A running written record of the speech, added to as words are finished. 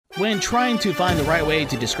When trying to find the right way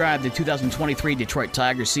to describe the 2023 Detroit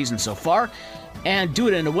Tigers season so far, and do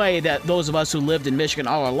it in a way that those of us who lived in Michigan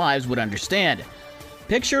all our lives would understand.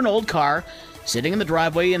 Picture an old car sitting in the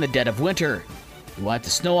driveway in the dead of winter. You wipe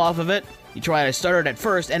the snow off of it, you try to start it at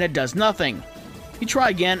first and it does nothing. You try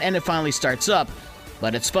again and it finally starts up,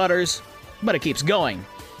 but it sputters, but it keeps going.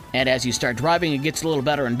 And as you start driving, it gets a little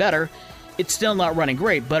better and better. It's still not running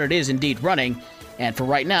great, but it is indeed running, and for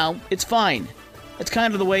right now, it's fine. It's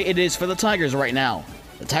kind of the way it is for the Tigers right now.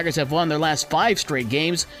 The Tigers have won their last 5 straight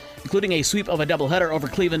games, including a sweep of a doubleheader over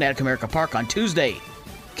Cleveland at Comerica Park on Tuesday.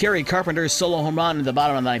 Kerry Carpenter's solo home run in the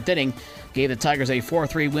bottom of the 9th inning gave the Tigers a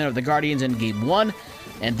 4-3 win over the Guardians in Game 1,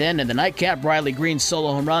 and then in the nightcap, Riley Greene's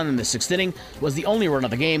solo home run in the 6th inning was the only run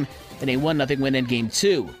of the game in a 1-0 win in Game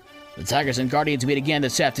 2. The Tigers and Guardians meet again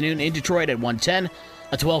this afternoon in Detroit at 1:10,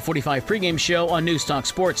 a 12:45 pregame show on Newstalk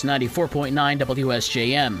Sports 94.9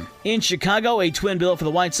 WSJM. In Chicago, a twin bill for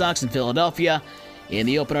the White Sox in Philadelphia. In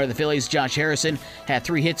the opener, the Phillies' Josh Harrison had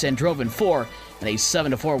 3 hits and drove in 4 in a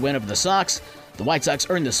 7-4 win over the Sox. The White Sox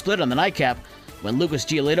earned the split on the nightcap when Lucas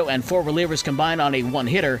Giolito and 4 relievers combined on a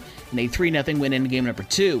 1-hitter in a 3-0 win in game number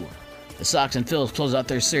 2. The Sox and Phils close out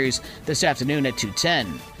their series this afternoon at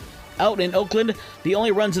 2:10. Out in Oakland, the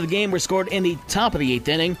only runs of the game were scored in the top of the 8th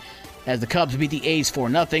inning as the Cubs beat the A's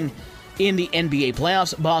 4-0. In the NBA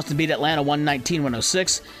playoffs, Boston beat Atlanta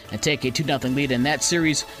 119-106 and take a 2-0 lead in that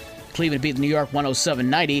series. Cleveland beat New York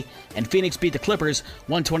 107-90, and Phoenix beat the Clippers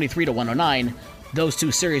 123-109. Those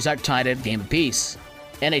two series are tied at a game apiece.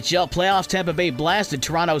 NHL playoffs, Tampa Bay blasted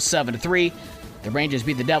Toronto 7-3. The Rangers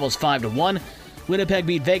beat the Devils 5-1. Winnipeg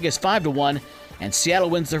beat Vegas 5-1, and Seattle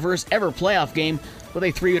wins their first ever playoff game with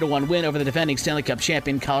a 3-1 win over the defending Stanley Cup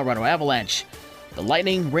champion Colorado Avalanche. The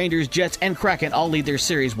Lightning, Rangers, Jets, and Kraken all lead their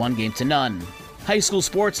series 1-0. High school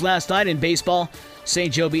sports last night in baseball.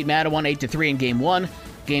 St. Joe beat Mattawa 8-3 in Game 1.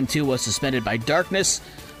 Game 2 was suspended by darkness.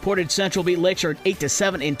 Portage Central beat Lakeshore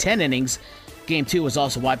 8-7 in 10 innings. Game 2 was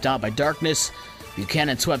also wiped out by darkness.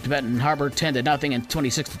 Buchanan swept Benton Harbor 10-0 and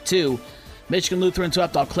 26-2. Michigan Lutheran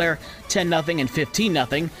swept Eau Claire 10-0 and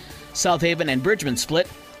 15-0. South Haven and Bridgman split.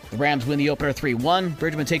 The Rams win the opener 3-1.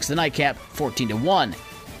 Bridgman takes the nightcap 14-1.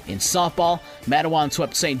 In softball, Matawan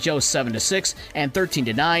swept St. Joe 7-6 and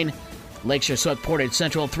 13-9. Lakeshore swept Portage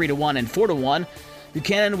Central 3-1 and 4-1.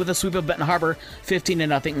 Buchanan with a sweep of Benton Harbor 15-0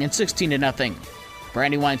 and 16-0.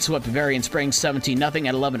 Brandywine swept Varian Springs 17-0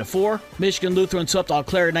 and 11-4. Michigan Lutheran swept Eau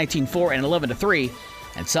Claire 19-4 and 11-3.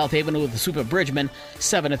 And South Haven with a sweep of Bridgman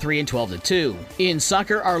 7-3 and 12-2. In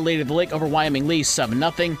soccer, Our Lady of the Lake over Wyoming Lee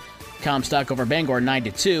 7-0. Comstock over Bangor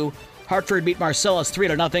 9-2. Hartford beat Marcellus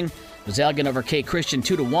 3-0. Mazalgan over K Christian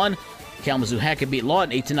 2-1. Kalamazoo Hackett beat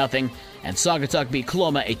Lawton 8-0. And Saugatuck beat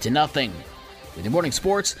Coloma 8-0. With your morning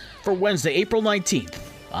sports for Wednesday, April 19th,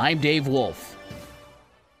 I'm Dave Wolf.